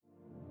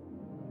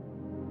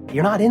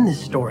You're not in this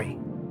story.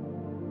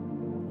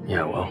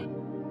 Yeah, well,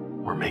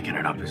 we're making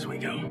it up as we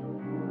go.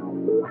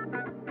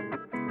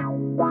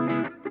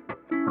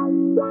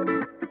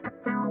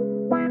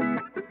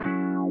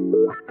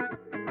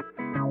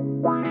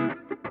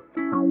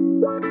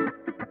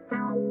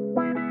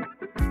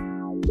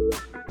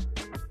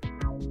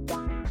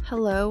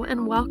 Hello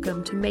and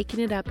welcome to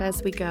Making It Up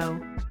As We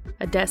Go,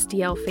 a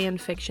Destiel fan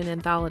fiction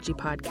anthology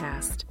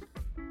podcast.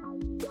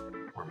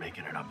 We're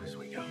making it up as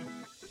we go.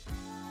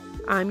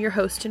 I'm your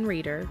host and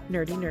reader,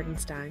 Nerdy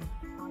Nerdenstein.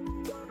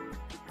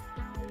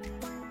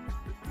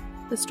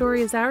 The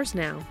story is ours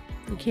now.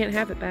 You can't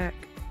have it back.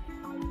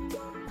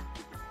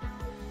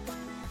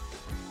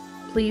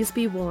 Please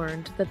be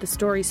warned that the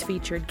stories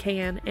featured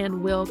can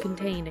and will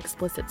contain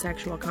explicit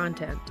sexual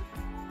content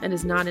and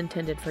is not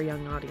intended for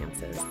young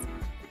audiences.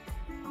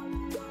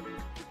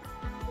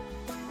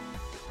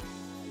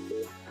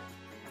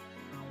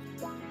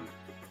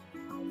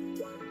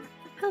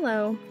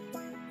 Hello.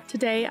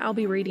 Today I'll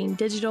be reading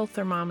Digital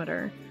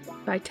Thermometer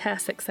by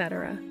Tess,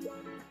 etc.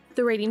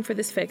 The rating for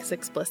this fic is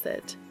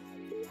explicit.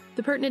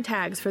 The pertinent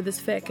tags for this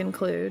fic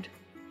include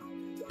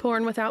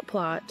porn without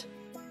plot,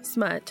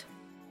 smut,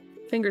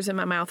 fingers in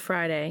my mouth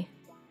Friday,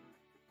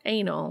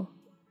 anal,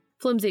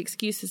 flimsy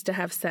excuses to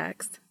have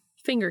sex,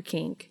 finger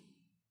kink,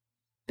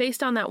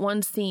 based on that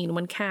one scene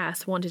when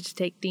Cass wanted to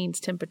take Dean's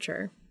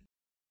temperature.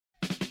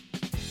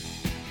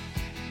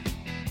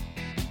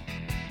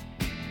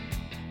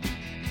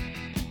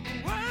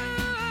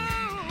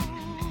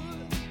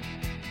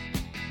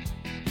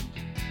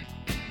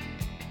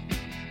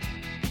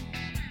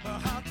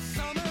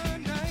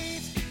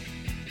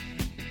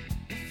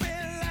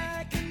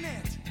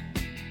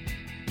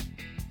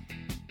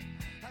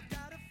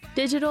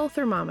 Digital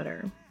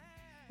Thermometer.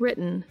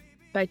 Written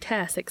by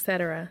Tess,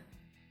 etc.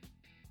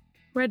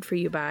 Read for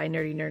you by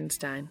Nerdy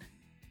Nerdenstein.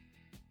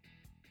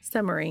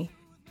 Summary.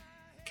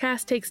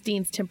 Cass takes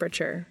Dean's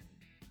temperature.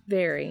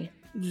 Very,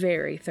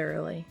 very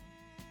thoroughly.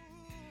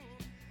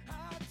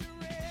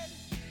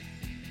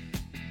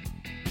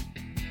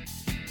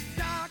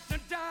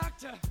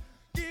 Doctor,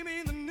 give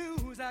me the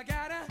news. I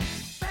got a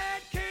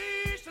bad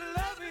case of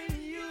loving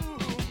you.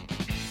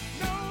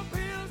 No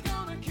pill's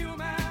gonna cure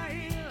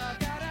my ill. I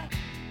got a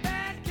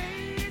bad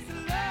case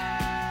of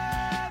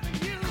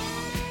loving you.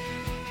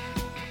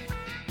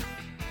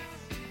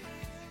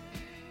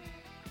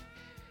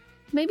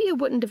 Maybe it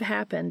wouldn't have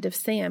happened if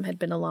Sam had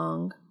been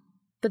along.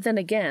 But then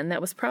again,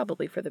 that was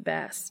probably for the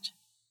best.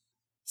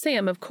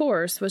 Sam, of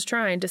course, was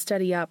trying to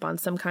study up on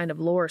some kind of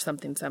lore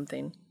something.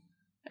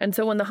 And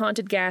so when the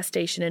haunted gas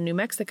station in New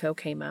Mexico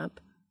came up,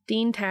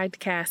 Dean tagged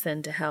Cass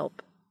in to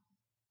help.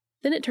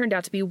 Then it turned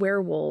out to be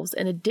werewolves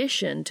in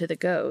addition to the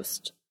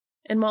ghost.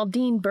 And while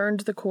Dean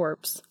burned the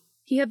corpse,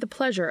 he had the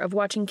pleasure of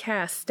watching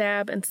Cass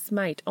stab and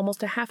smite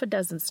almost a half a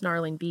dozen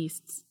snarling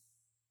beasts.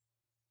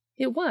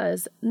 It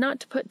was,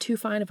 not to put too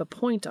fine of a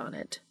point on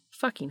it,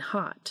 fucking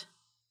hot.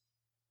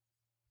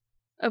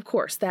 Of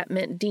course, that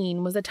meant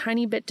Dean was a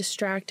tiny bit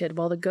distracted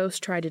while the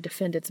ghost tried to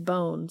defend its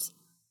bones,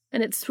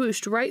 and it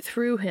swooshed right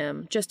through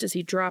him just as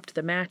he dropped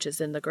the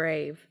matches in the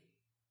grave.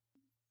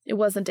 It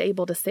wasn't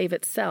able to save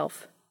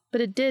itself,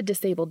 but it did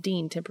disable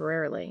Dean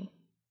temporarily.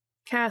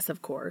 Cass,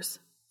 of course,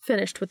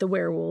 finished with the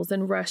werewolves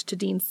and rushed to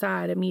Dean's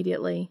side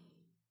immediately.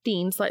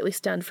 Dean, slightly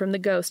stunned from the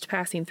ghost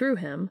passing through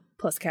him,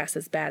 plus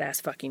Cass's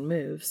badass fucking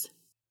moves,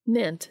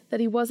 meant that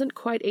he wasn't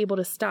quite able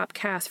to stop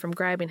Cass from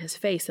grabbing his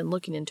face and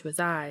looking into his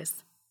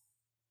eyes.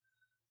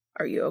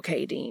 "Are you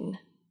okay, Dean?"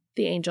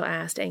 the angel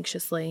asked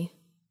anxiously.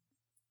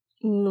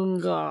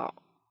 "Nga,"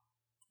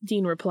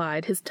 Dean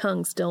replied, his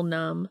tongue still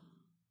numb.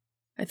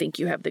 "I think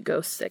you have the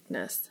ghost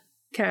sickness,"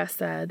 Cass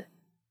said.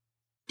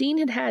 Dean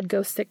had had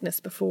ghost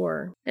sickness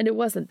before, and it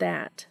wasn't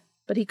that,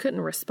 but he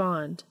couldn't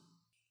respond.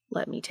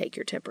 "Let me take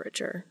your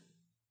temperature,"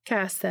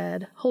 Cass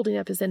said, holding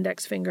up his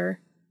index finger.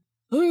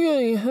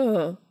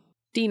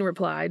 Dean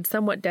replied,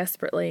 somewhat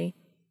desperately,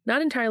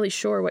 not entirely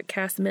sure what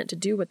Cass meant to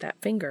do with that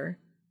finger.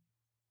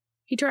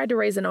 He tried to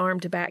raise an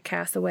arm to bat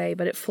Cass away,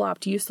 but it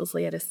flopped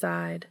uselessly at his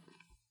side.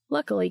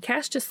 Luckily,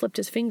 Cass just slipped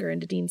his finger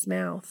into Dean's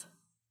mouth.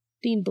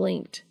 Dean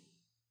blinked.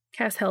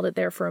 Cass held it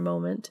there for a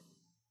moment.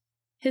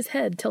 His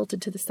head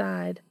tilted to the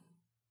side.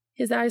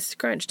 His eyes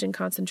scrunched in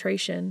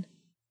concentration.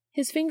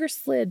 His finger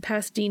slid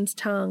past Dean's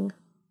tongue,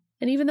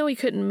 and even though he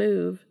couldn't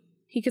move,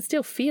 he could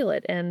still feel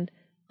it, and,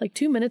 like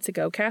 2 minutes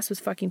ago, Cass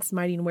was fucking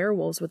smiting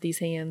werewolves with these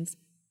hands.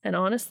 And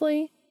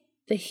honestly,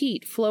 the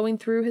heat flowing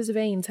through his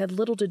veins had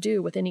little to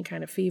do with any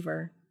kind of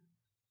fever.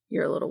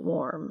 "You're a little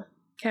warm,"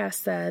 Cass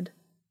said.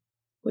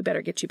 "We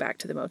better get you back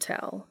to the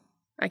motel.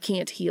 I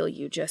can't heal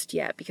you just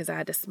yet because I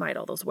had to smite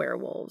all those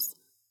werewolves,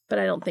 but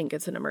I don't think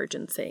it's an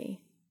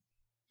emergency."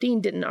 Dean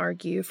didn't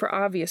argue, for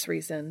obvious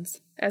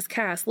reasons, as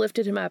Cass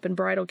lifted him up and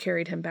bridle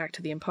carried him back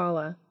to the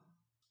Impala.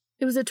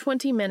 It was a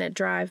 20-minute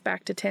drive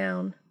back to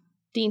town.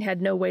 Dean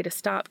had no way to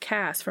stop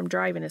Cass from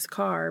driving his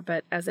car,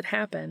 but as it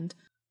happened,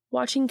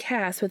 watching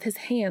Cass with his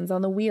hands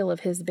on the wheel of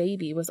his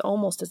baby was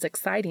almost as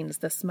exciting as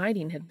the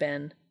smiting had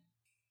been.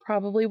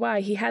 Probably why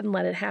he hadn't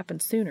let it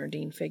happen sooner,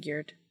 Dean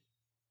figured.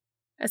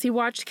 As he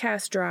watched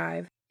Cass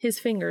drive, his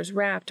fingers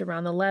wrapped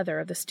around the leather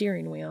of the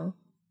steering wheel,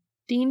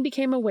 Dean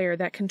became aware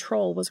that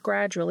control was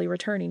gradually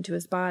returning to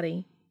his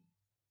body.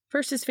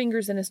 First his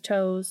fingers and his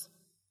toes,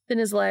 then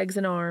his legs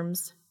and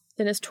arms,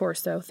 then his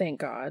torso, thank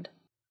God,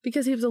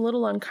 because he was a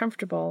little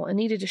uncomfortable and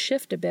needed to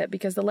shift a bit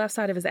because the left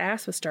side of his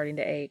ass was starting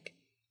to ache.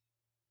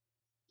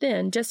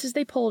 Then, just as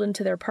they pulled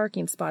into their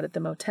parking spot at the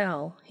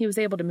motel, he was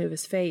able to move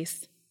his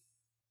face.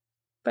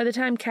 By the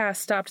time Cass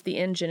stopped the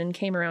engine and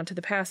came around to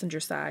the passenger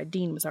side,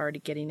 Dean was already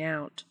getting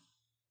out.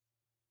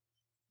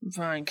 "I'm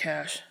fine,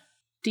 Cass,"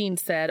 Dean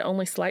said,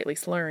 only slightly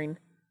slurring.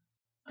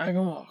 "I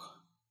can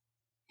walk."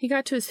 He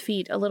got to his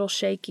feet, a little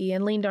shaky,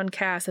 and leaned on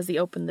Cass as he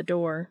opened the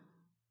door.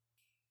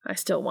 "I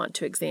still want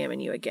to examine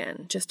you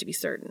again, just to be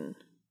certain."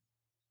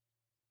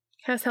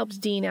 Cass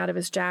helped Dean out of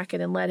his jacket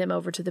and led him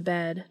over to the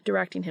bed,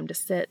 directing him to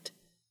sit.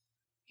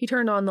 He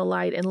turned on the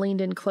light and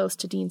leaned in close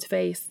to Dean's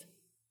face.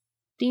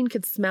 Dean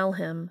could smell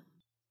him,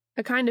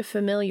 a kind of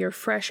familiar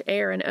fresh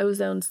air and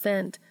ozone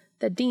scent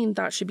that Dean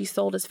thought should be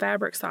sold as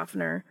fabric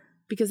softener,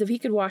 because if he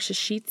could wash his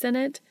sheets in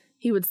it,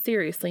 he would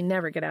seriously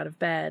never get out of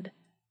bed.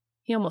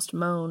 He almost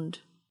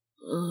moaned.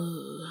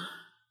 Ugh.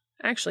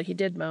 Actually, he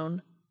did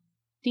moan.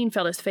 Dean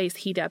felt his face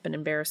heat up in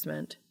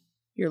embarrassment.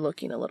 "You're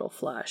looking a little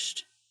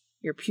flushed.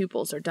 Your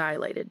pupils are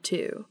dilated,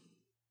 too.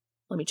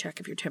 Let me check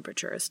if your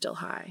temperature is still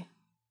high."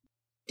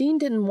 Dean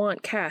didn't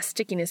want Cass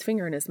sticking his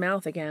finger in his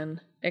mouth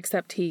again,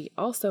 except he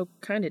also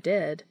kinda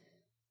did.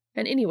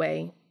 And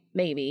anyway,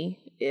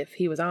 maybe, if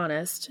he was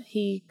honest,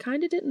 he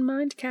kinda didn't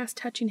mind Cass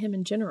touching him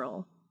in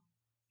general.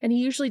 And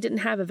he usually didn't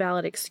have a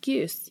valid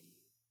excuse.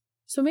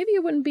 So maybe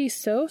it wouldn't be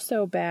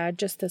so bad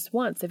just this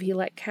once if he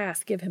let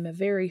Cass give him a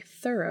very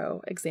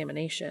thorough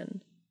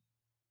examination.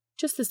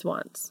 Just this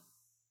once.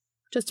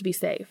 Just to be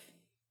safe.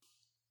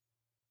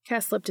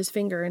 Cass slipped his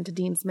finger into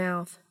Dean's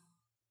mouth.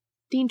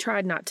 Dean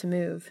tried not to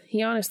move.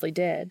 He honestly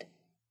did.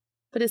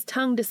 But his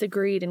tongue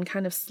disagreed and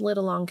kind of slid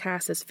along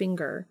Cass's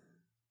finger.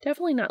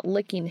 Definitely not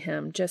licking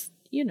him, just,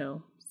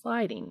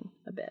 sliding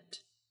a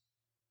bit.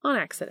 On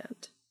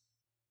accident.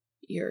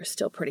 "You're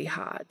still pretty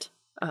hot.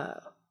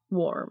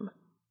 Warm,"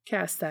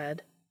 Cass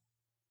said.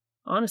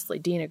 Honestly,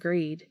 Dean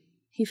agreed.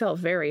 He felt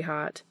very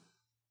hot.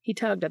 He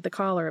tugged at the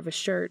collar of his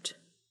shirt.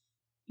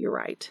 "You're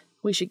right.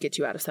 We should get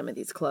you out of some of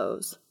these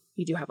clothes.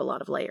 You do have a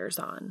lot of layers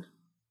on."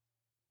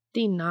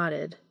 Dean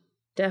nodded.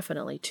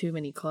 Definitely too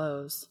many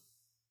clothes.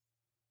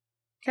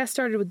 Cass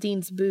started with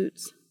Dean's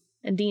boots,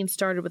 and Dean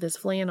started with his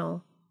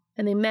flannel,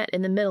 and they met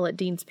in the middle at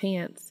Dean's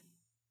pants.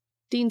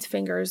 Dean's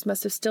fingers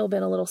must have still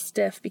been a little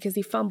stiff because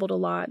he fumbled a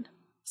lot,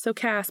 so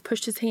Cass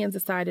pushed his hands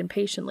aside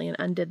impatiently and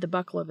undid the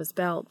buckle of his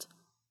belt.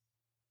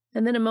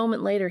 And then a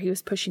moment later he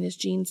was pushing his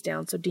jeans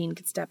down so Dean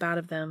could step out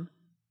of them.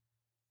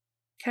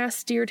 Cass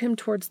steered him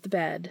towards the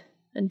bed,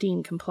 and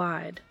Dean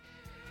complied.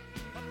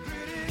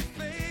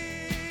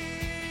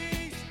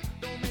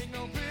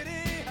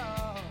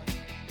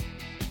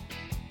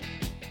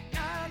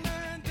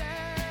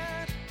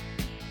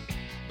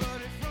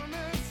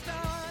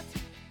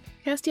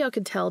 Castiel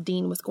could tell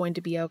Dean was going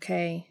to be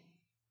okay,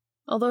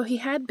 although he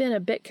had been a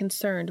bit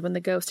concerned when the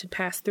ghost had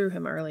passed through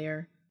him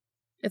earlier.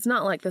 It's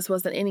not like this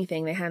wasn't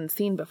anything they hadn't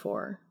seen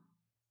before.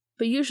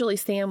 But usually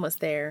Sam was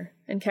there,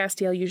 and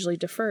Castiel usually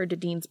deferred to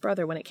Dean's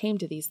brother when it came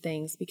to these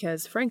things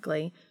because,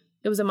 frankly,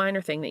 it was a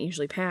minor thing that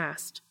usually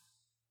passed.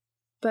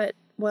 But,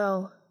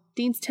 well,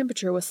 Dean's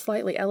temperature was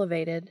slightly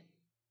elevated,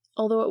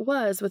 although it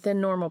was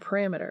within normal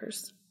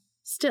parameters.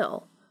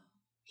 Still,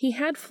 he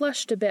had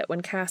flushed a bit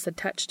when Cass had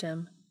touched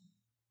him.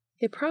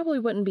 It probably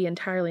wouldn't be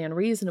entirely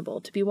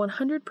unreasonable to be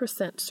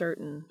 100%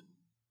 certain.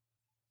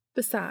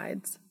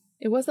 Besides,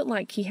 it wasn't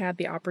like he had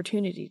the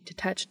opportunity to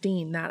touch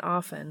Dean that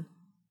often,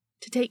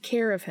 to take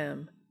care of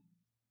him.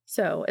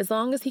 So, as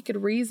long as he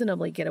could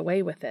reasonably get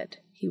away with it,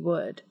 he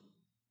would.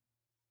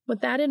 With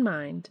that in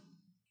mind,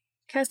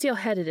 Castiel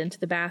headed into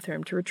the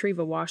bathroom to retrieve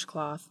a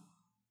washcloth,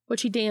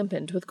 which he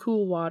dampened with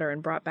cool water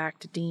and brought back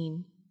to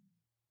Dean.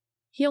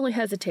 He only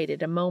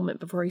hesitated a moment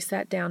before he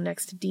sat down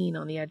next to Dean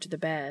on the edge of the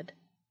bed.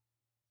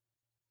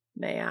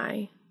 "May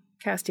I?"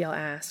 Castiel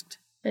asked,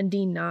 and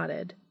Dean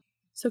nodded.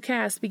 So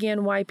Cass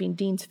began wiping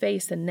Dean's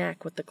face and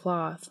neck with the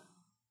cloth.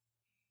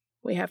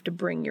 "We have to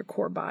bring your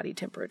core body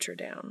temperature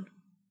down,"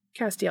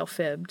 Castiel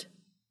fibbed.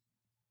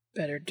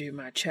 "Better do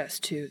my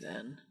chest too,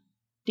 then,"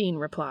 Dean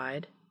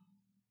replied.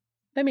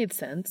 That made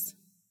sense.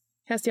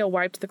 Castiel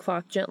wiped the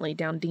cloth gently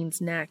down Dean's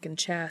neck and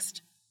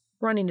chest,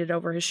 running it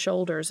over his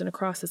shoulders and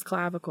across his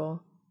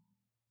clavicle.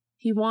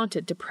 He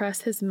wanted to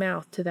press his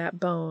mouth to that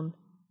bone,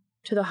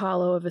 to the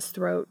hollow of his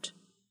throat,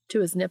 to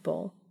his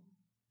nipple,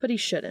 but he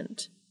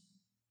shouldn't.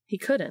 He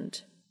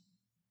couldn't.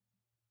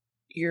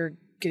 "You're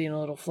getting a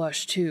little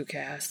flushed too,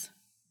 Cass.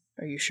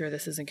 Are you sure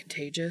this isn't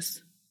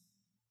contagious?"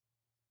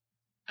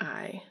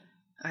 I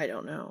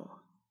don't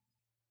know.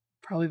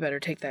 Probably better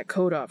take that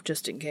coat off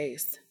just in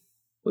case.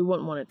 We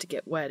wouldn't want it to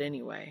get wet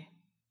anyway."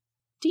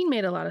 Dean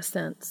made a lot of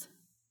sense.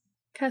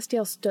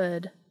 Castiel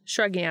stood,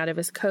 shrugging out of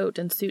his coat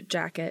and suit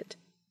jacket.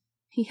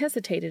 He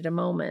hesitated a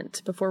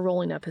moment before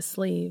rolling up his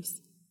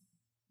sleeves.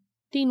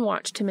 Dean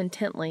watched him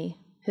intently,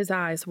 his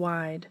eyes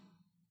wide.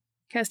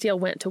 Castiel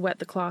went to wet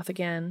the cloth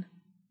again.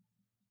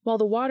 While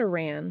the water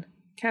ran,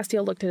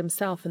 Castiel looked at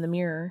himself in the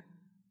mirror.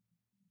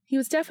 He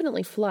was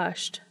definitely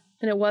flushed,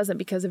 and it wasn't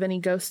because of any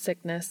ghost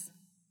sickness.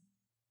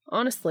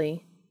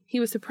 Honestly, he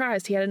was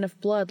surprised he had enough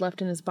blood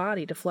left in his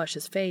body to flush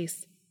his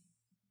face,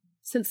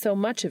 since so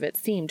much of it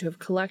seemed to have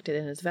collected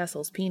in his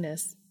vessel's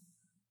penis.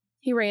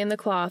 He ran the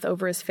cloth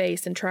over his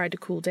face and tried to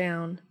cool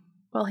down,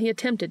 while he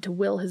attempted to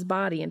will his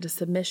body into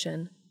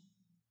submission.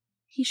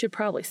 He should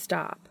probably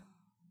stop.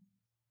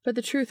 But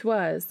the truth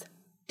was,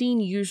 Dean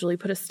usually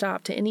put a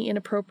stop to any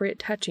inappropriate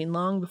touching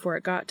long before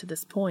it got to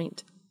this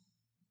point.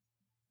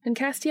 And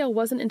Castiel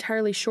wasn't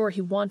entirely sure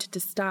he wanted to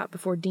stop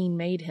before Dean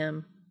made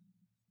him.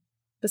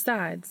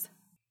 Besides,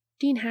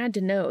 Dean had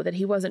to know that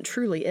he wasn't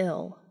truly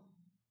ill.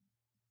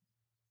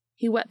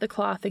 He wet the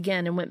cloth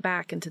again and went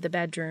back into the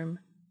bedroom.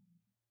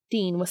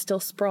 Dean was still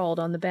sprawled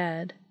on the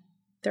bed.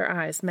 Their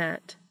eyes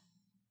met.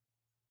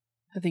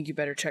 I think you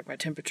better check my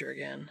temperature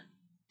again,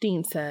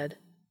 Dean said,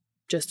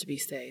 just to be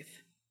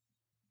safe.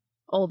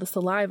 All the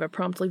saliva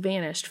promptly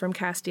vanished from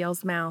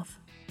Castiel's mouth.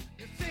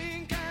 You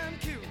think I'm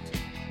cute,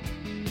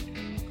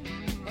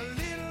 a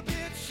little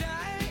bit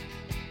shy.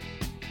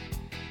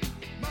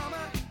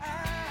 Mama,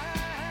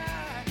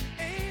 I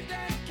ain't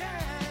that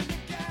kind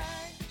of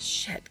guy.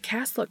 Shit,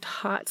 Cass looked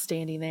hot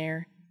standing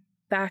there,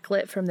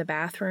 backlit from the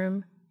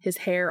bathroom, his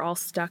hair all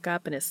stuck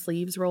up and his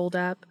sleeves rolled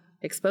up,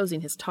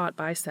 exposing his taut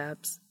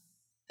biceps.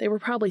 They were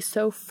probably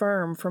so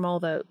firm from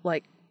all the,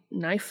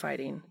 knife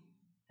fighting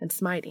and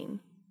smiting.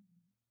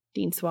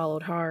 Dean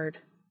swallowed hard.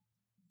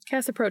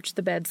 Cass approached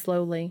the bed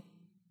slowly.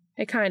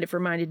 It kind of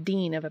reminded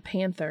Dean of a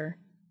panther.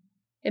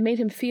 It made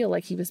him feel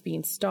like he was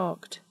being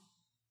stalked.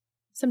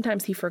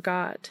 Sometimes he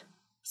forgot.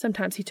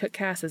 Sometimes he took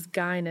Cass's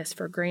guyness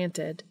for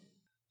granted.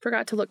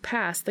 Forgot to look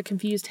past the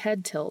confused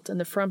head tilt and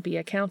the frumpy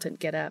accountant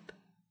get-up.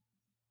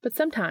 But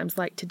sometimes,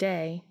 like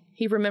today,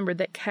 he remembered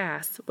that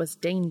Cass was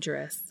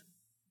dangerous.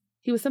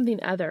 He was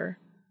something other,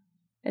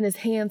 and his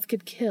hands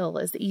could kill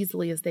as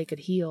easily as they could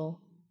heal.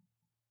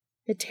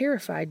 It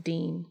terrified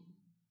Dean,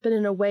 but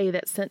in a way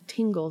that sent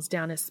tingles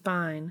down his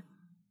spine,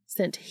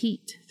 sent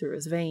heat through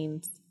his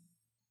veins.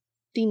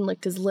 Dean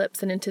licked his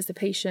lips in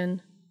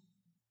anticipation.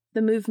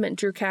 The movement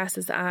drew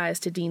Cass's eyes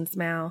to Dean's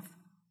mouth,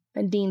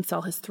 and Dean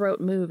saw his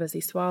throat move as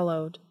he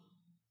swallowed.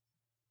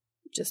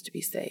 Just to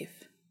be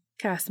safe,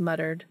 Cass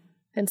muttered,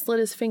 and slid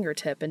his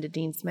fingertip into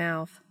Dean's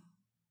mouth.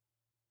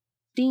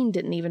 Dean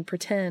didn't even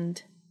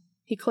pretend.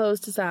 He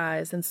closed his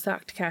eyes and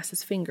sucked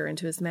Cass's finger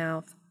into his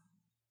mouth,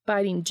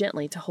 biting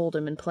gently to hold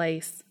him in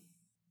place,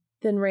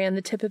 then ran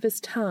the tip of his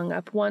tongue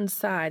up one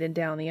side and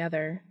down the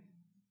other.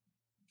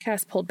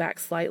 Cass pulled back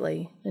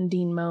slightly, and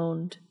Dean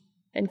moaned,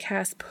 and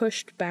Cass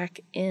pushed back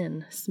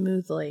in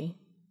smoothly,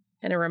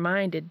 and it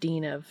reminded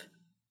Dean of,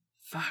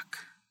 fuck.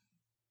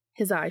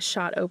 His eyes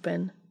shot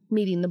open,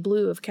 meeting the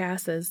blue of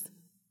Cass's.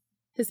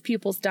 His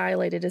pupils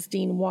dilated as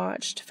Dean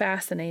watched,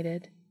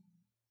 fascinated.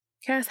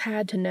 Cass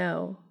had to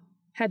know,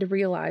 had to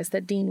realize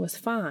that Dean was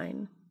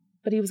fine,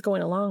 but he was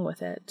going along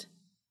with it.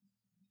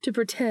 To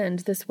pretend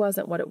this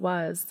wasn't what it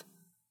was,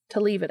 to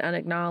leave it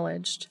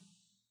unacknowledged.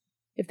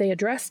 If they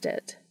addressed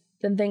it,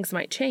 then things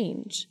might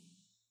change.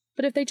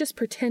 But if they just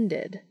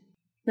pretended,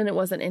 then it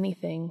wasn't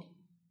anything,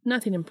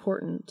 nothing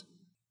important,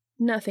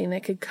 nothing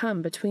that could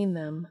come between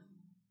them.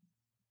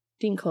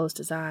 Dean closed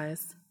his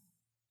eyes.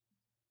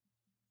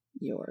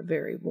 You're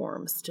very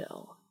warm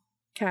still,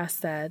 Cass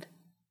said.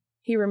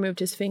 He removed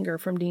his finger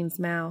from Dean's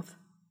mouth.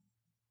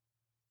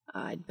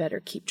 I'd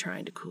better keep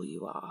trying to cool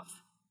you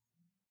off.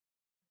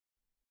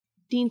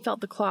 Dean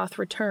felt the cloth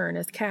return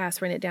as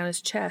Cass ran it down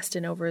his chest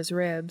and over his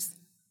ribs,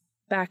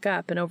 back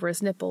up and over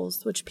his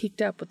nipples, which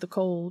peaked up with the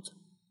cold.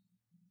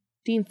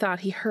 Dean thought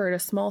he heard a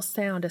small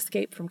sound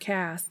escape from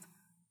Cass,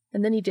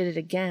 and then he did it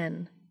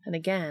again and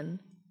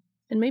again.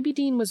 And maybe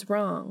Dean was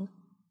wrong,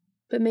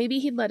 but maybe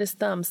he'd let his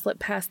thumb slip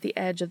past the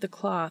edge of the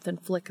cloth and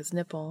flick his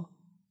nipple.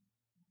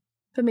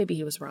 But maybe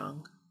he was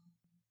wrong.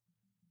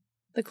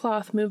 The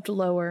cloth moved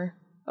lower,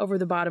 over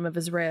the bottom of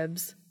his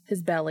ribs,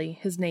 his belly,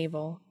 his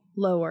navel,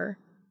 lower,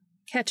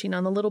 catching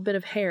on the little bit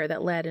of hair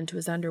that led into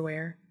his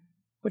underwear,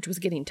 which was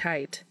getting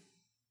tight.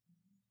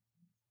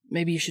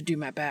 Maybe you should do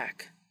my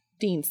back,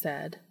 Dean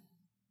said.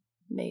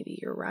 Maybe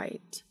you're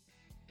right.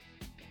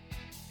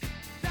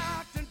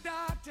 Doctor,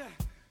 doctor,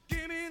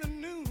 give me the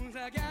news.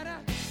 I got a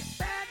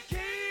bad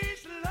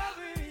case of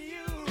loving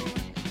you.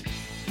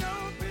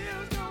 No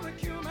pill's gonna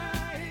cure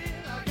my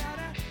ill. I got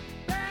a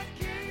bad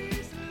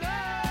case of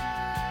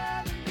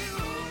loving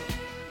you.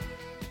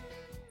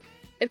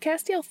 If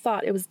Castiel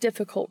thought it was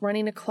difficult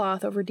running a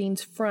cloth over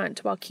Dean's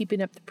front while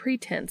keeping up the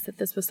pretense that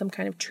this was some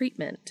kind of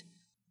treatment,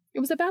 it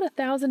was about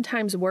 1,000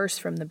 times worse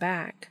from the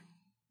back.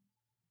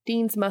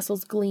 Dean's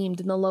muscles gleamed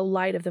in the low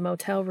light of the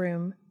motel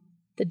room,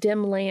 the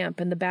dim lamp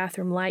and the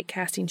bathroom light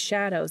casting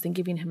shadows and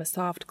giving him a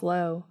soft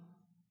glow.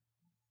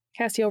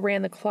 Castiel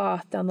ran the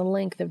cloth down the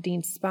length of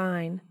Dean's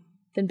spine,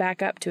 then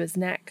back up to his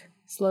neck,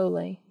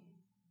 slowly.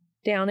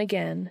 Down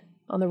again,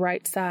 on the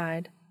right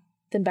side,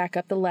 then back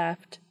up the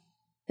left,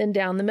 then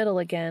down the middle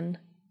again,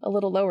 a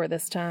little lower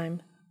this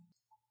time,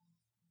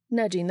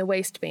 Nudging the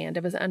waistband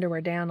of his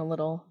underwear down a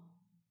little,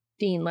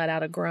 Dean let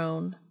out a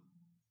groan.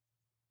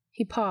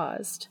 He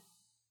paused.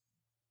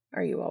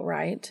 "Are you all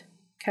right?"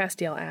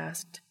 Castiel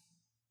asked.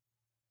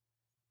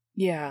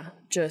 "Yeah,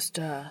 just,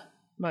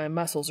 my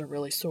muscles are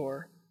really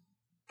sore.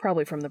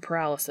 Probably from the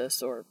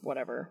paralysis or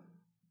whatever."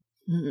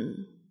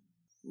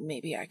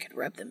 Maybe I could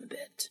rub them a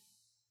bit."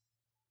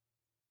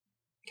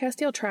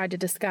 Castiel tried to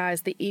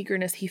disguise the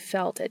eagerness he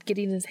felt at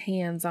getting his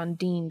hands on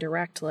Dean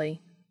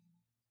directly,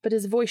 but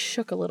his voice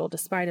shook a little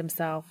despite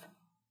himself.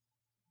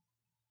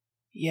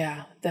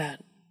 "Yeah,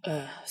 that,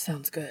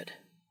 sounds good."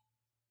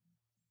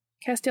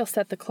 Castiel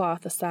set the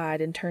cloth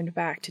aside and turned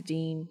back to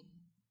Dean.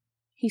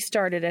 He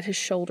started at his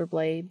shoulder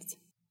blades,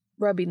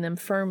 rubbing them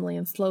firmly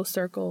in slow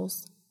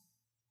circles,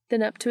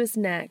 then up to his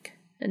neck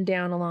and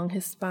down along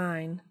his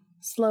spine,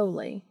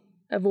 slowly,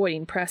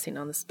 avoiding pressing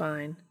on the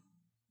spine.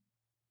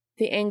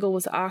 The angle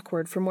was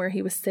awkward from where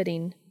he was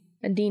sitting,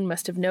 and Dean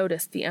must have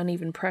noticed the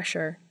uneven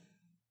pressure.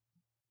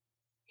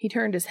 He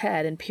turned his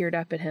head and peered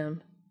up at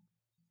him.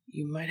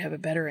 "You might have a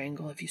better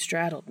angle if you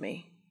straddled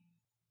me.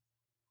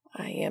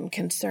 I am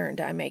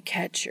concerned I may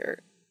catch your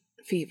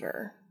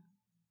fever.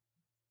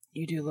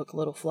 You do look a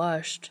little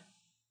flushed.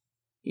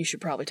 You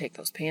should probably take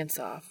those pants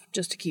off,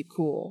 just to keep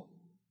cool.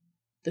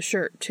 The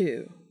shirt,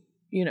 too.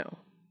 You know,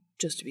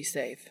 just to be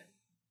safe."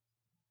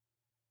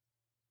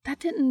 That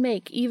didn't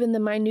make even the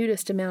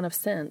minutest amount of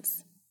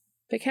sense,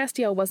 but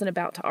Castiel wasn't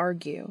about to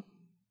argue.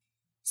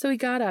 So he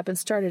got up and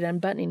started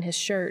unbuttoning his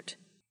shirt,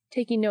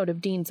 taking note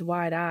of Dean's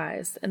wide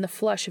eyes and the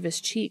flush of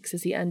his cheeks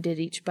as he undid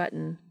each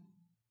button.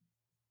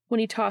 When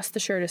he tossed the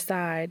shirt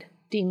aside,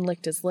 Dean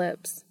licked his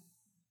lips.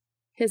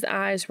 His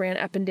eyes ran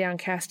up and down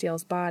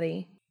Castiel's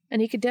body,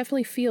 and he could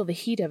definitely feel the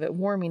heat of it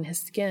warming his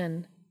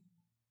skin.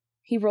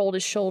 He rolled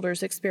his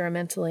shoulders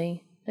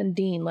experimentally, and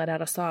Dean let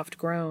out a soft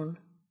groan.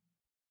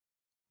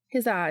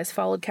 His eyes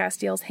followed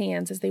Castiel's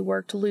hands as they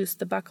worked loose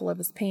the buckle of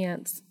his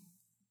pants.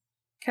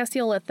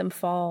 Castiel let them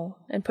fall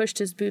and pushed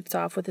his boots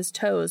off with his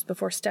toes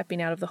before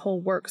stepping out of the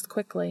whole works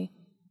quickly,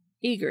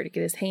 eager to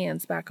get his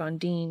hands back on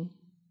Dean.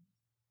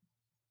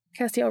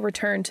 Castiel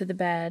returned to the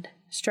bed,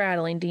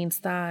 straddling Dean's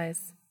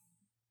thighs.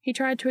 He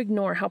tried to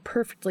ignore how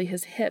perfectly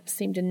his hips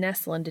seemed to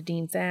nestle into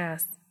Dean's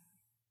ass,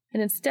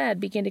 and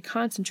instead began to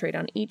concentrate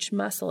on each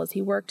muscle as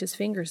he worked his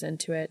fingers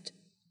into it.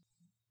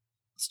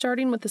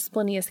 Starting with the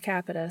splenius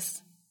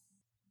capitis,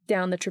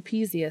 down the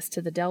trapezius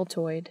to the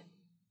deltoid.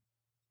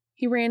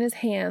 He ran his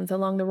hands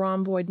along the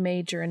rhomboid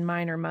major and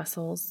minor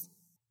muscles,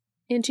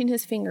 inching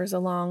his fingers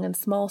along in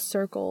small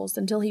circles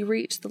until he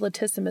reached the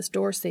latissimus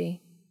dorsi,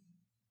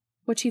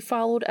 which he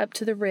followed up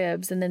to the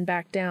ribs and then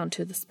back down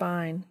to the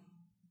spine.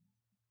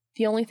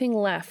 The only thing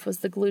left was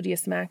the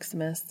gluteus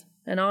maximus,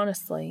 and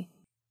honestly,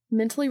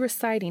 mentally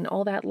reciting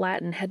all that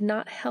Latin had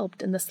not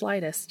helped in the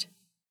slightest.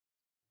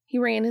 He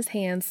ran his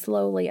hands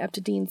slowly up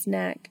to Dean's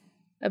neck,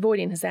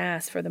 avoiding his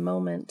ass for the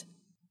moment,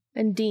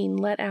 and Dean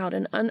let out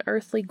an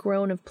unearthly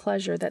groan of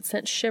pleasure that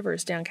sent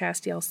shivers down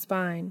Castiel's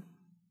spine.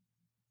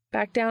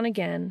 Back down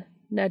again,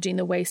 nudging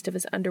the waist of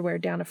his underwear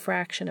down a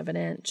fraction of an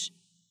inch,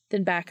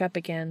 then back up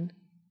again.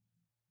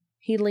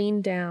 He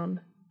leaned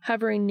down,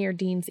 hovering near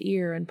Dean's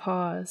ear, and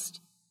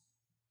paused.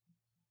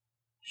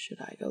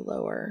 "Should I go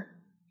lower?"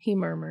 he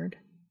murmured.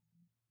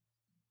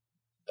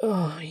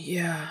 "Oh,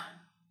 yeah,"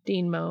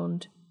 Dean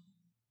moaned.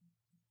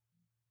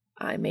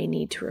 "I may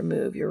need to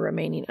remove your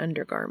remaining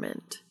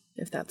undergarment,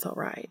 if that's all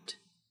right."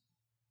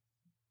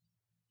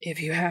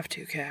 "If you have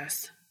to,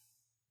 Cass."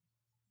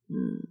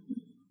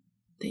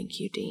 Thank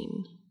you,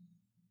 Dean."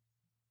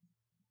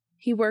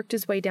 He worked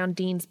his way down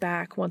Dean's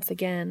back once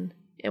again,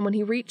 and when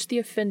he reached the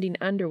offending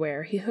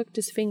underwear, he hooked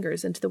his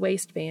fingers into the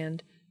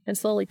waistband and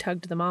slowly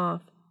tugged them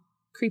off,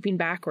 creeping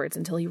backwards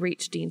until he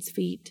reached Dean's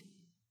feet.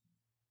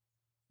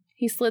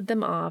 He slid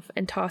them off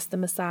and tossed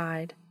them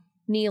aside,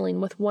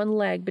 kneeling with one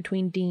leg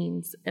between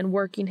Dean's and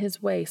working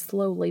his way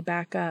slowly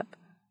back up,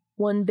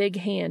 one big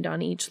hand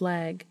on each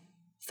leg,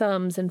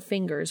 thumbs and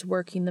fingers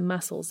working the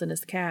muscles in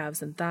his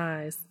calves and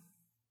thighs.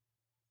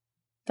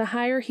 The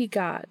higher he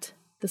got,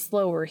 the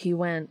slower he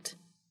went,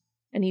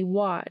 and he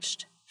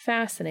watched,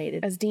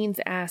 fascinated, as Dean's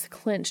ass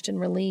clenched and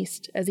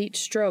released as each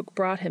stroke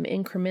brought him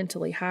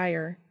incrementally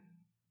higher.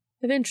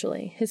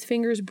 Eventually, his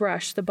fingers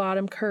brushed the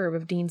bottom curve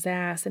of Dean's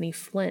ass, and he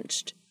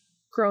flinched,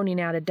 groaning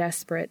out a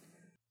desperate,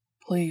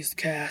 "Please,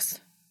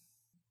 Cass."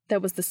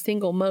 That was the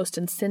single most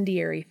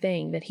incendiary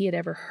thing that he had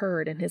ever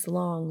heard in his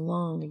long,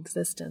 long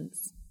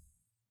existence.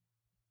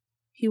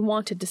 He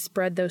wanted to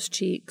spread those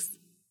cheeks,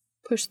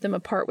 push them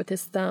apart with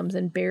his thumbs,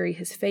 and bury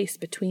his face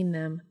between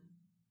them.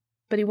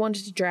 But he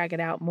wanted to drag it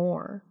out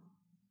more,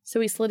 so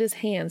he slid his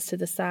hands to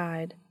the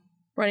side,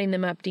 running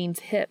them up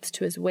Dean's hips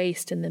to his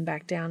waist and then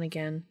back down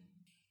again,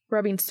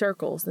 rubbing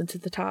circles into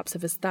the tops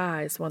of his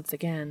thighs once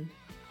again.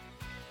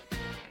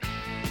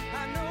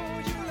 I know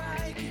you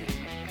like it.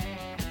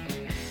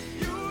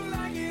 You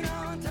like it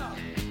on top.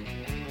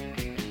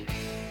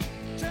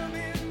 Tell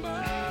me,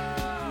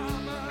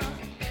 mama,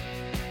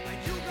 are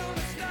you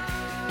gonna stop?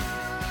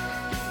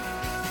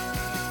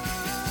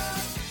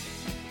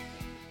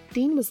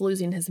 Dean was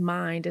losing his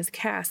mind as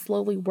Cass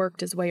slowly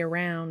worked his way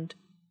around,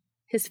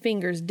 his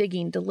fingers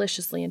digging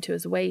deliciously into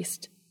his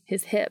waist,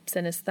 his hips,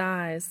 and his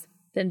thighs,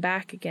 then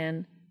back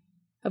again,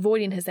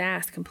 avoiding his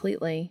ass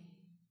completely.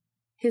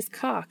 His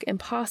cock,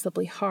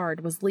 impossibly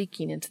hard, was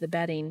leaking into the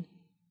bedding,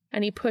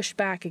 and he pushed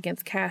back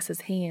against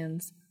Cass's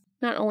hands,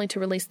 not only to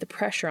release the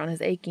pressure on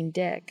his aching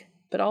dick,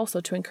 but also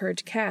to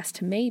encourage Cass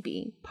to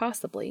maybe,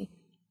 possibly,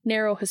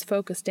 narrow his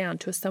focus down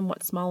to a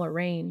somewhat smaller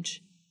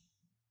range.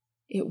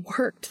 It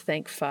worked,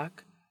 thank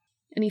fuck,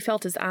 and he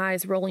felt his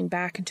eyes rolling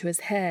back into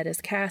his head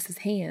as Cass's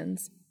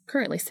hands,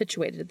 currently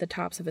situated at the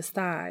tops of his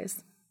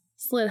thighs,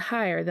 slid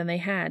higher than they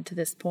had to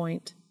this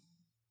point.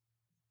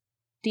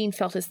 Dean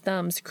felt his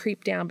thumbs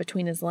creep down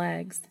between his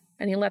legs,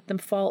 and he let them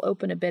fall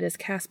open a bit as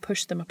Cass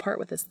pushed them apart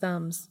with his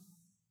thumbs.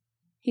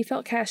 He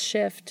felt Cass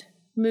shift,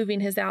 moving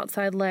his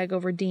outside leg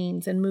over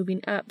Dean's and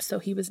moving up so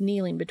he was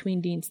kneeling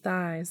between Dean's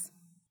thighs,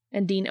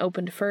 and Dean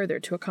opened further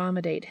to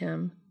accommodate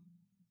him.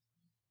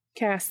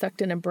 Cass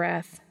sucked in a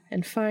breath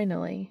and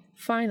finally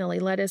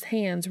let his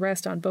hands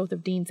rest on both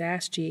of Dean's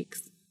ass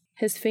cheeks,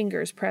 his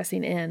fingers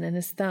pressing in and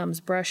his thumbs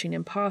brushing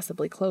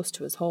impossibly close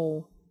to his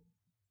hole.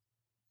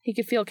 He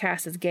could feel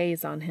Cass's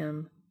gaze on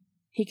him.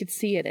 He could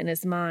see it in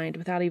his mind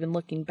without even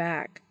looking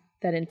back,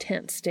 that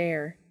intense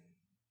stare.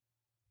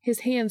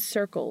 His hands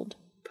circled,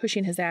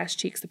 pushing his ass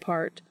cheeks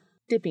apart,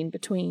 dipping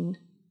between,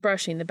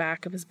 brushing the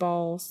back of his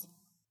balls.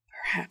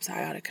 "Perhaps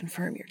I ought to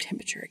confirm your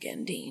temperature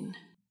again, Dean,"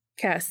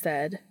 Cass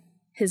said.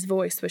 His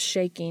voice was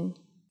shaking.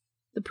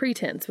 The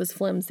pretense was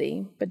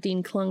flimsy, but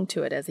Dean clung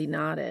to it as he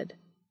nodded.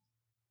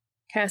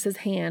 Cass's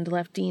hand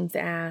left Dean's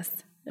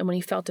ass, and when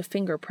he felt a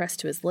finger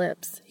pressed to his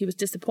lips, he was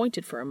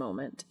disappointed for a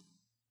moment.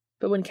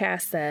 But when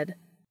Cass said,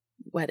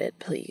 "Wet it,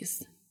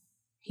 please,"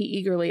 he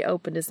eagerly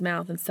opened his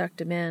mouth and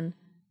sucked him in,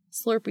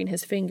 slurping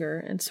his finger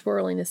and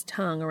swirling his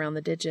tongue around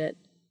the digit.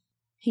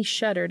 He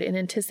shuddered in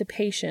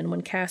anticipation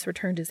when Cass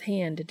returned his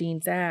hand to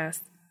Dean's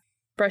ass,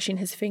 brushing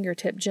his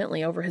fingertip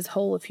gently over his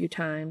hole a few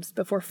times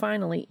before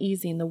finally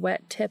easing the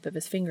wet tip of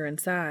his finger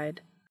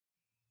inside.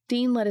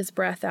 Dean let his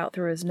breath out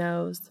through his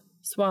nose,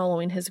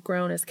 swallowing his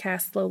groan as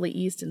Cass slowly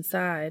eased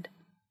inside.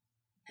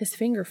 His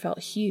finger felt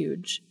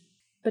huge,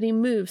 but he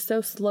moved so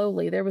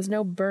slowly there was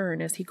no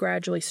burn as he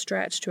gradually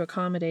stretched to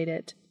accommodate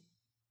it.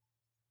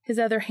 His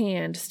other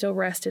hand still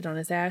rested on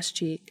his ass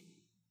cheek,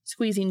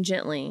 squeezing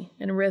gently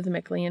and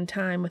rhythmically in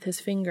time with his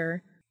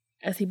finger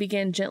as he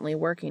began gently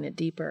working it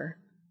deeper.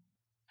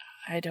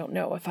 "I don't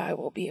know if I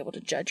will be able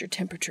to judge your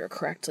temperature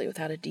correctly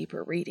without a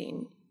deeper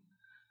reading,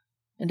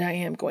 and I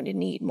am going to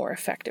need more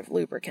effective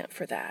lubricant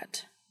for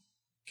that,"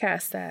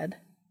 Cass said.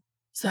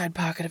 "Side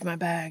pocket of my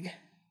bag,"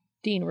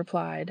 Dean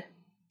replied.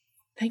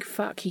 Thank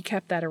fuck he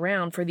kept that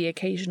around for the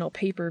occasional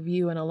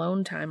pay-per-view and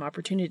alone time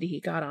opportunity he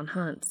got on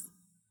hunts.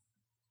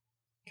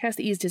 Cass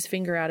eased his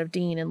finger out of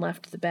Dean and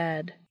left the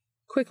bed,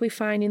 quickly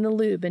finding the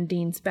lube in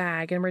Dean's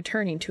bag and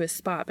returning to his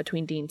spot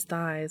between Dean's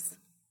thighs.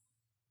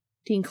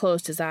 Dean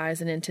closed his eyes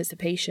in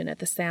anticipation at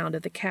the sound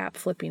of the cap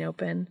flipping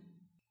open.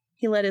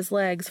 He let his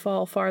legs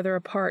fall farther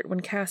apart when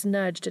Cass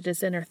nudged at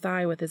his inner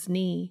thigh with his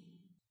knee,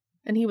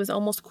 and he was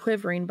almost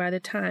quivering by the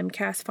time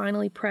Cass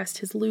finally pressed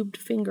his lubed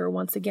finger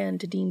once again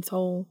to Dean's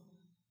hole.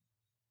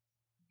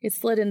 It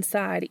slid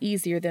inside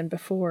easier than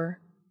before,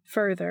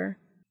 further,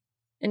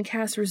 and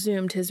Cass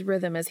resumed his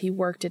rhythm as he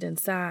worked it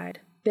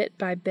inside, bit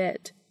by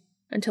bit,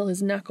 until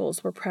his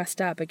knuckles were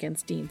pressed up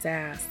against Dean's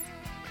ass.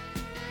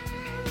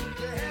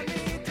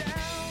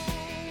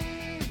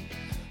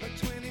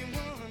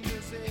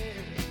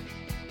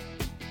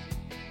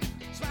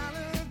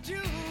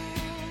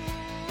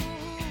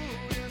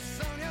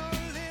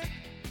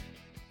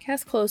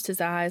 Cass closed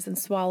his eyes and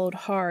swallowed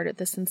hard at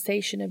the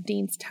sensation of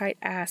Dean's tight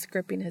ass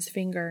gripping his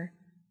finger.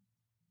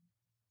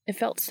 It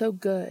felt so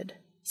good,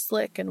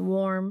 slick and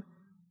warm,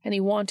 and he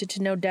wanted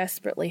to know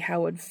desperately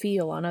how it would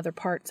feel on other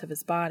parts of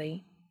his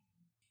body.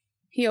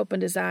 He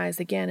opened his eyes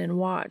again and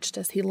watched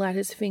as he let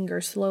his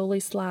finger slowly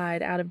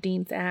slide out of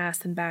Dean's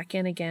ass and back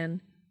in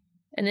again,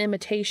 an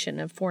imitation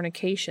of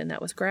fornication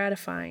that was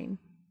gratifying,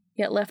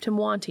 yet left him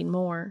wanting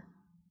more.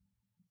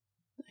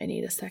 "I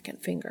need a second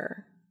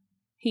finger,"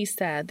 he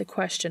said, the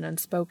question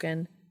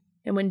unspoken,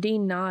 and when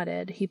Dean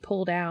nodded, he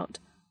pulled out,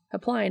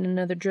 applying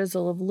another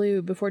drizzle of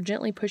lube before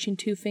gently pushing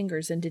 2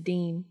 fingers into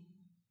Dean.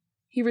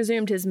 He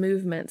resumed his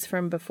movements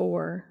from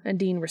before, and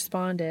Dean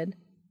responded,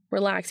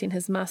 relaxing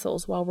his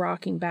muscles while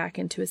rocking back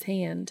into his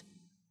hand,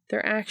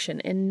 their action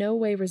in no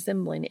way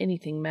resembling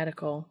anything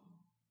medical.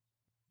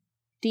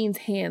 Dean's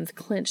hands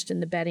clenched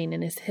in the bedding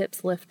and his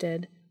hips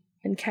lifted,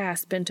 and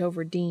Cass bent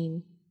over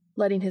Dean,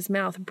 letting his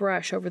mouth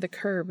brush over the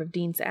curve of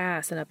Dean's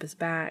ass and up his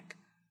back,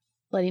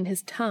 letting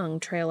his tongue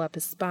trail up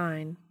his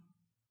spine.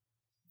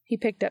 He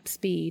picked up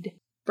speed,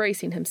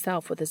 bracing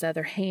himself with his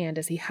other hand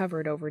as he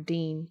hovered over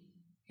Dean,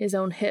 his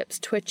own hips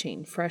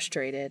twitching,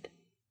 frustrated.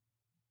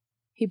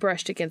 He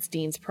brushed against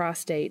Dean's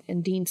prostate,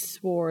 and Dean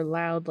swore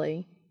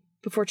loudly,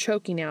 before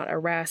choking out a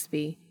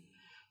raspy,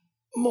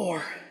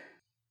 "More,"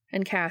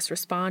 and Cass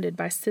responded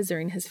by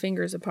scissoring his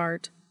fingers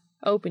apart,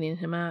 opening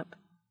him up.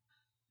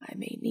 I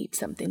may need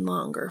something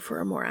longer for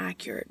a more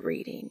accurate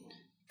reading,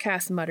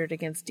 Cass muttered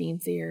against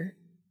Dean's ear.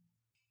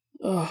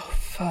 Oh,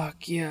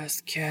 fuck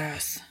yes,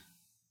 Cass,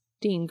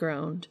 Dean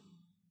groaned.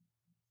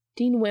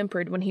 Dean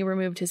whimpered when he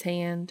removed his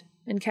hand,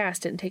 and Cass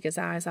didn't take his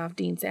eyes off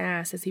Dean's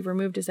ass as he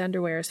removed his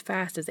underwear as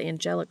fast as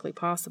angelically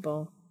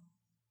possible.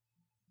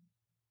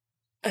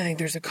 I think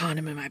there's a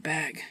condom in my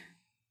bag,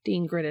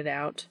 Dean gritted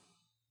out.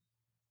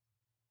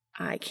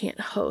 I can't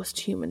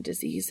host human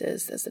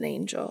diseases as an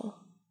angel,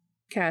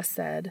 Cass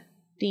said.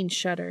 Dean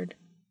shuddered.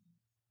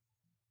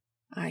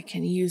 I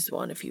can use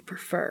one if you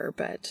prefer,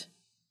 but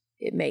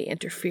it may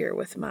interfere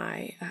with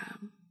my,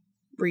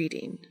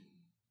 reading.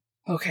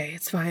 Okay,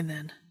 it's fine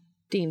then,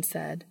 Dean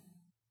said.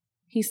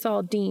 He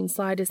saw Dean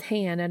slide his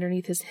hand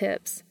underneath his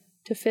hips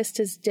to fist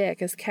his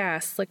dick as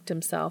Cass slicked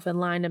himself and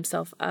lined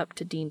himself up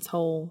to Dean's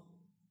hole.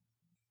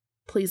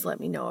 Please let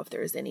me know if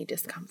there is any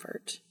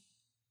discomfort,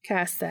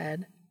 Cass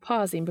said,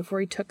 pausing before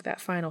he took that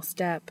final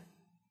step.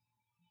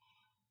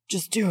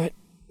 Just do it,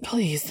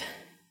 please,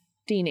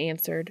 Dean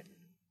answered,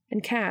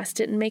 and Cass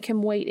didn't make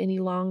him wait any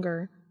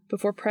longer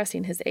before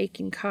pressing his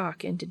aching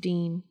cock into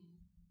Dean.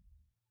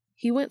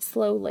 He went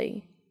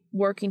slowly,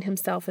 working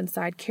himself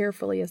inside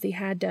carefully as he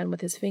had done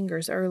with his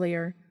fingers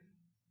earlier,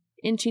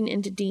 inching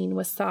into Dean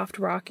with soft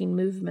rocking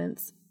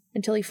movements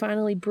until he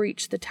finally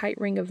breached the tight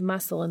ring of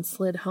muscle and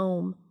slid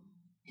home,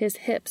 his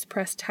hips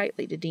pressed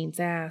tightly to Dean's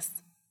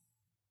ass.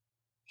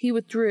 He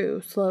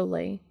withdrew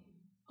slowly,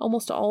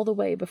 almost all the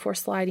way before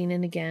sliding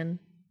in again,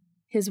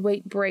 his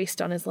weight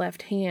braced on his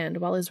left hand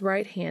while his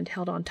right hand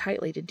held on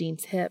tightly to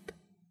Dean's hip.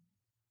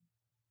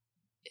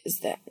 Is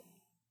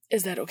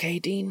that okay,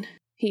 Dean?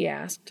 He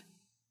asked.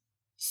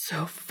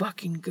 So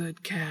fucking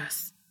good,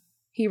 Cass,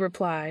 he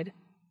replied,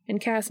 and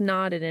Cass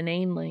nodded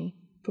inanely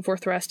before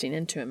thrusting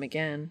into him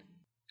again.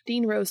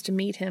 Dean rose to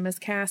meet him as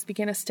Cass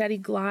began a steady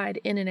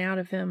glide in and out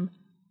of him,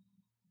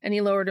 and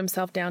he lowered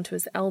himself down to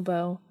his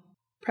elbow,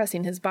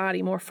 pressing his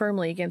body more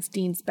firmly against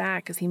Dean's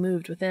back as he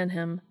moved within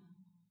him,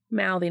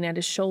 mouthing at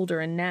his shoulder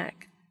and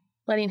neck,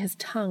 letting his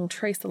tongue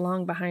trace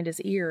along behind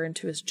his ear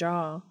into his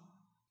jaw.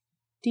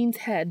 Dean's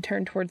head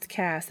turned towards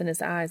Cass and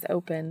his eyes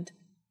opened,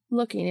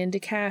 looking into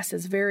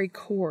Cass's very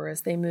core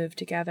as they moved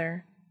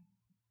together.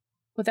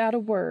 Without a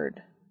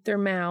word, their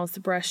mouths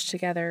brushed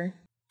together,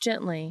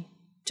 gently,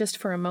 just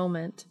for a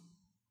moment,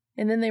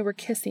 and then they were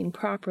kissing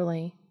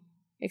properly,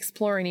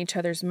 exploring each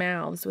other's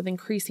mouths with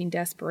increasing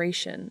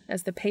desperation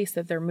as the pace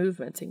of their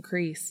movements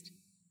increased.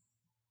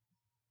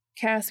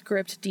 Cass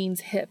gripped Dean's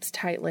hips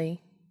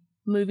tightly,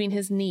 moving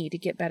his knee to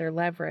get better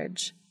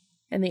leverage,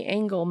 and the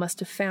angle must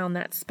have found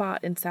that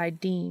spot inside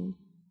Dean,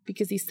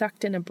 because he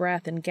sucked in a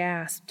breath and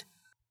gasped,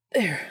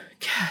 There,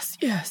 Cass,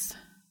 yes.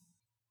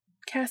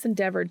 Cass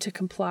endeavored to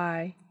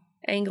comply,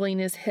 angling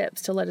his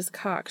hips to let his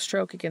cock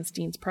stroke against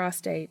Dean's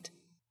prostate,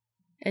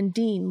 and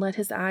Dean let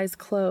his eyes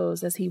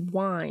close as he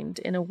whined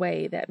in a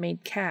way that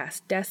made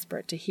Cass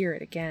desperate to hear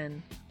it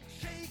again.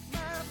 Shake my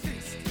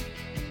fist.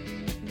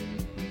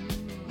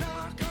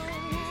 Knock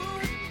on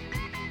wood.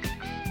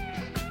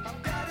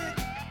 I've got it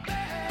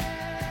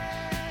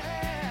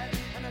bad,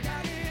 and I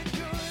got it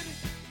good.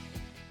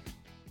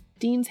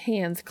 Dean's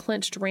hands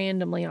clenched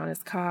randomly on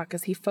his cock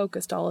as he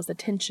focused all his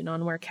attention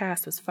on where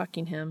Cass was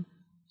fucking him,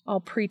 all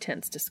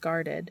pretense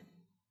discarded.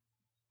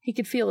 He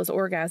could feel his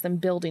orgasm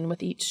building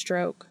with each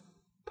stroke,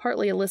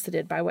 partly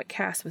elicited by what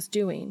Cass was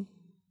doing,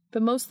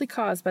 but mostly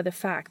caused by the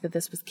fact that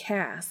this was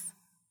Cass,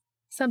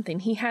 something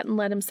he hadn't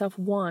let himself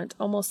want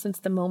almost since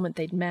the moment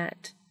they'd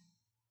met.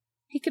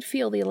 He could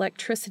feel the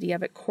electricity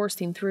of it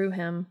coursing through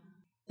him,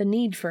 the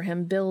need for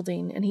him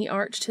building, and he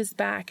arched his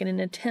back in an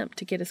attempt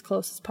to get as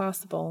close as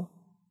possible.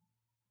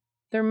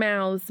 Their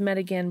mouths met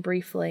again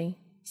briefly,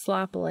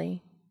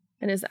 sloppily,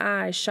 and his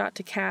eyes shot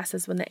to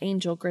Cass's when the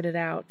angel gritted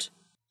out,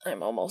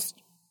 I'm almost...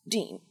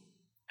 Dean,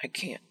 I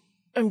can't.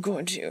 I'm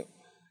going to...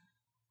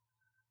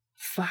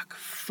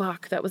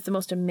 Fuck, that was the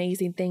most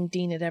amazing thing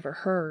Dean had ever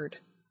heard.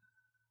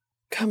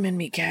 Come in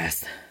me,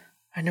 Cass.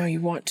 I know you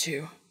want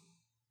to.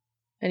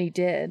 And he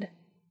did.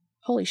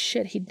 Holy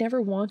shit, he'd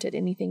never wanted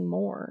anything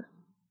more.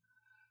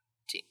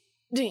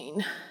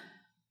 Dean.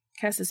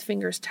 Cass's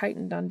fingers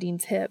tightened on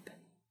Dean's hip.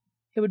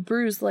 It would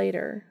bruise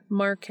later,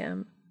 mark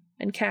him,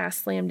 and Cass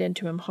slammed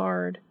into him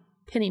hard,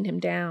 pinning him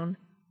down,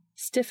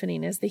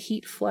 stiffening as the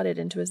heat flooded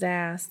into his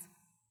ass.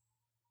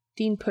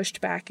 Dean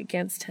pushed back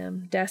against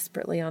him,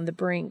 desperately on the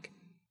brink,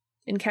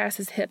 and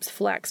Cass's hips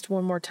flexed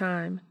one more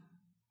time,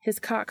 his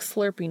cock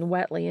slurping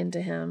wetly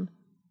into him,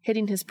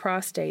 hitting his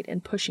prostate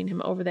and pushing him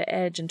over the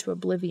edge into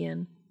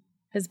oblivion,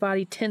 his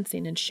body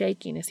tensing and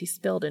shaking as he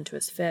spilled into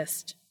his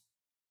fist.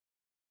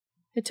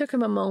 It took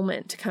him a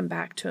moment to come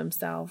back to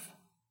himself.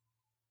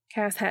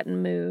 Cass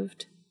hadn't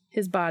moved,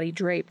 his body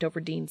draped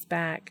over Dean's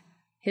back,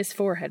 his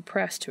forehead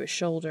pressed to his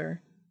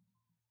shoulder.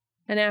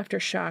 An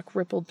aftershock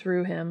rippled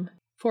through him,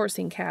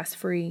 forcing Cass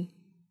free,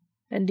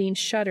 and Dean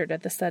shuddered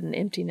at the sudden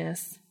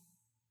emptiness.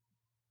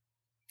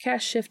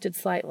 Cass shifted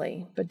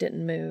slightly, but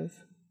didn't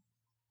move.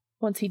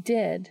 Once he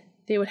did,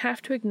 they would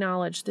have to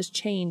acknowledge this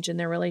change in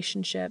their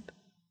relationship,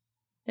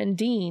 and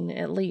Dean,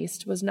 at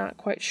least, was not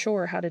quite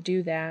sure how to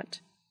do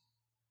that.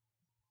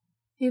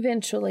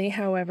 Eventually,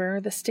 however,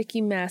 the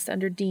sticky mess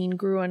under Dean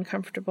grew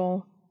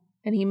uncomfortable,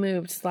 and he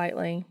moved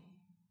slightly.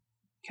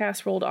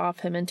 Cass rolled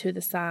off him and to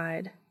the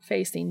side,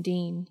 facing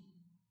Dean.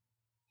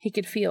 He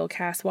could feel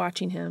Cass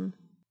watching him,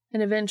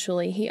 and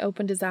eventually he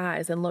opened his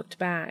eyes and looked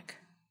back.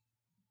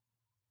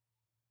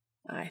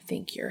 "I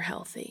think you're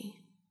healthy,"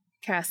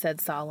 Cass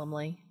said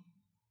solemnly.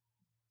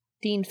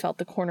 Dean felt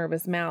the corner of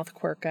his mouth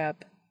quirk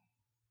up.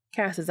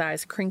 Cass's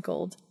eyes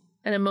crinkled,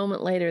 and a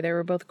moment later they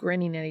were both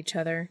grinning at each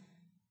other.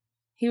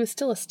 He was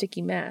still a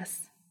sticky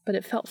mess, but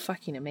it felt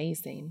fucking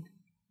amazing.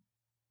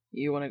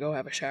 "You want to go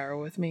have a shower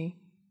with me?"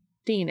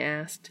 Dean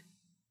asked.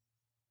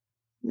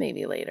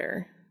 "Maybe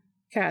later,"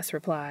 Cass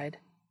replied.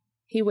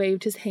 He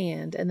waved his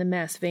hand and the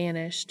mess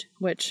vanished,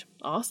 which,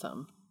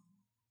 awesome.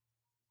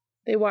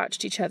 They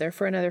watched each other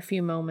for another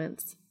few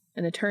moments,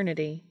 an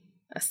eternity,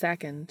 a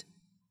second,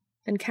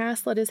 and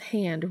Cass let his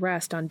hand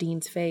rest on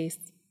Dean's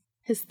face,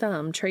 his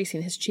thumb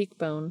tracing his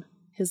cheekbone,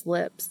 his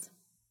lips.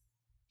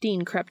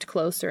 Dean crept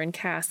closer and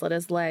Cass let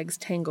his legs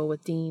tangle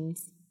with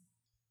Dean's.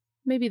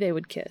 Maybe they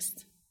would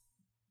kiss.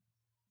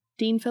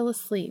 Dean fell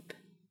asleep,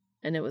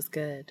 and it was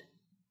good.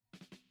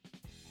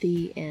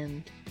 The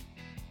end.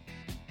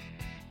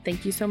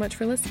 Thank you so much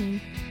for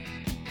listening.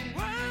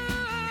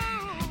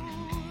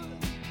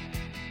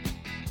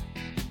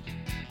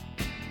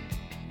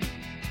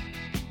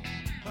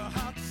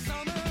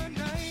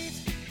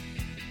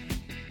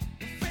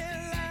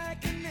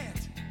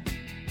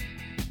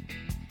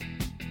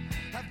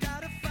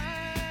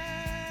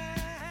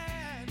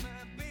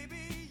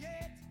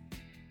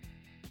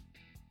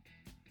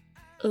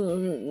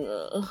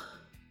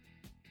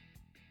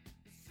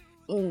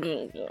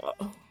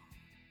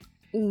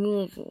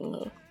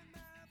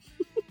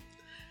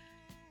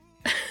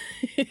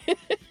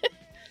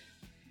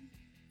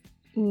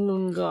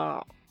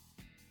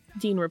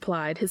 Dean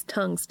replied, his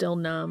tongue still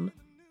numb.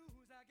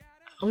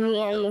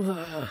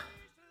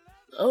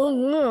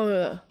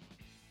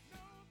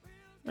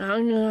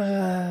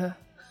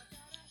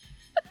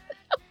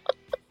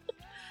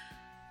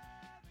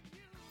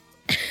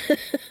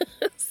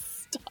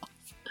 Stop.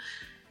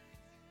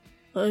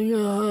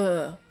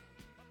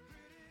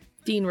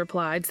 Dean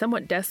replied,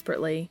 somewhat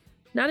desperately,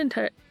 not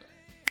entirely.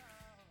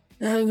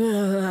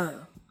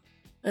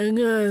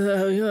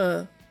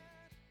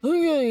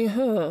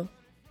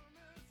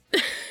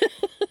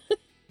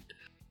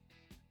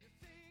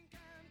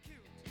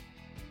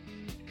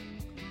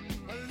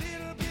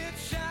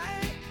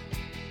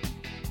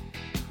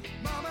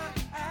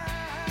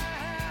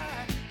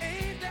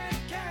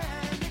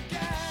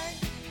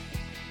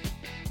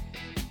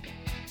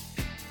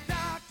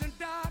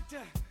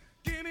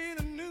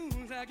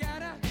 I've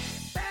got a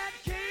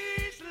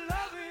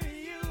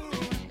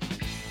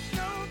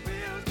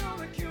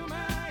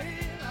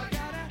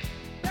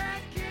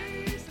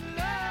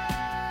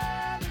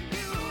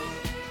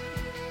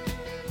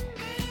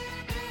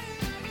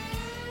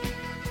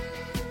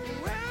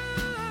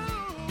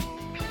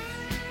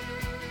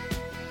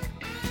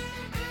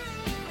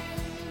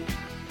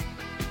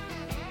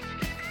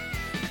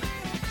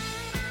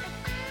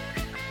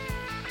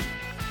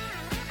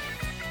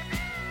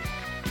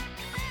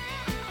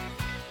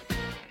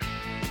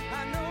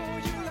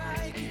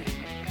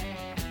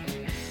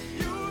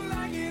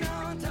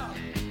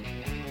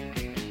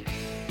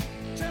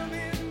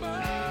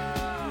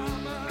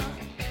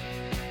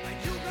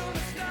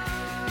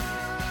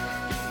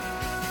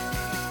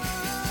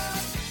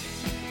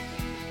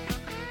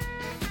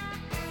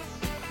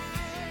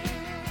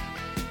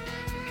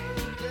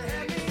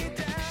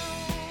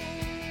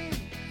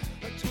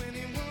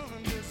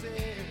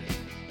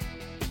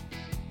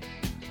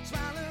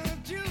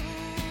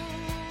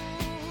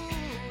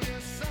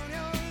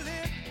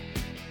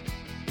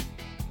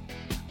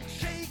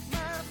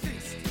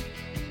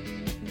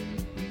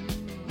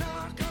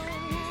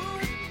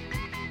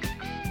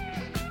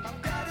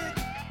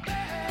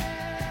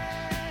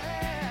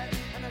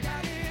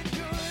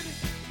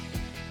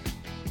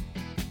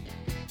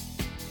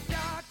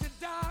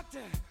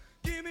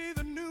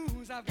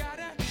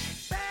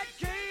bad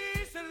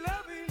case of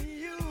loving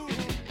you.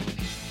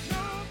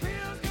 No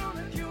pill's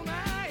gonna cure my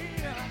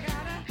head. I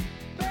got a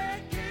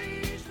bad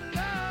case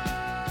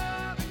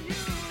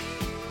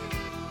of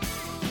loving you.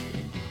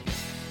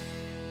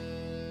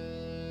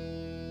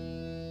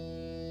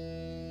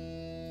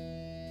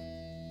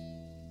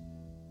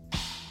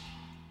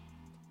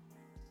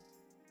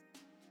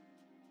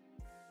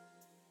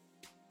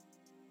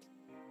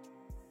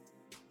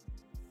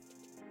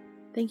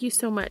 Thank you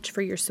so much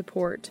for your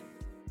support.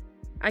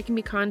 I can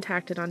be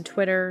contacted on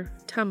Twitter,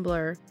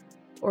 Tumblr,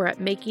 or at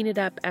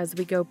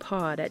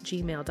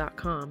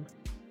makingitupaswegopod@gmail.com.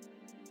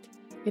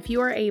 If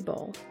you are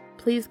able,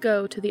 please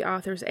go to the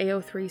author's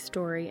AO3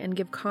 story and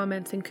give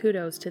comments and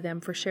kudos to them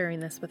for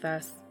sharing this with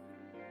us.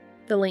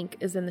 The link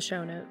is in the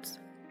show notes.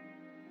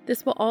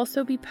 This will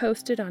also be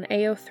posted on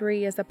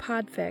AO3 as a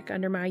podfic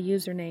under my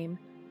username,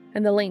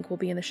 and the link will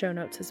be in the show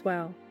notes as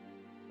well.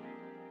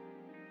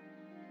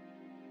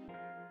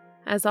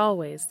 As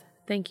always,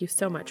 Thank you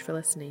so much for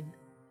listening.